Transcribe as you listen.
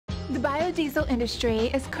The biodiesel industry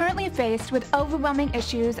is currently faced with overwhelming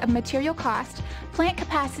issues of material cost, plant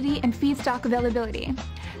capacity, and feedstock availability.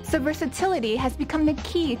 So versatility has become the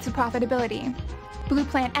key to profitability. Blue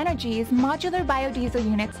Plant Energy's modular biodiesel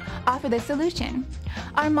units offer the solution.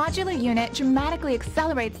 Our modular unit dramatically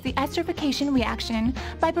accelerates the esterification reaction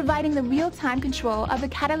by providing the real-time control of the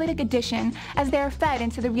catalytic addition as they are fed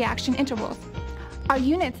into the reaction intervals. Our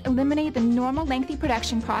units eliminate the normal lengthy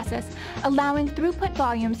production process, allowing throughput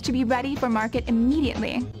volumes to be ready for market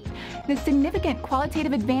immediately. This significant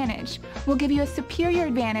qualitative advantage will give you a superior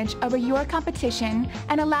advantage over your competition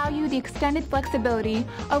and allow you the extended flexibility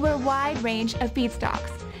over a wide range of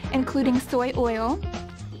feedstocks, including soy oil,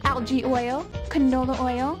 algae oil, canola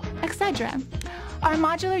oil, etc. Our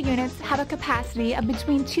modular units have a capacity of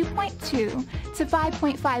between 2.2 to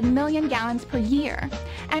 5.5 million gallons per year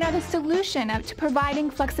and are the solution to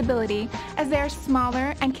providing flexibility as they are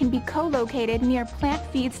smaller and can be co-located near plant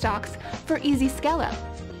feedstocks for easy scale-up.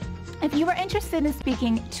 If you are interested in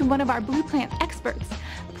speaking to one of our Blue Plant experts,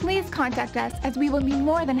 please contact us as we will be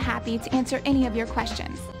more than happy to answer any of your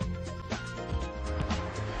questions.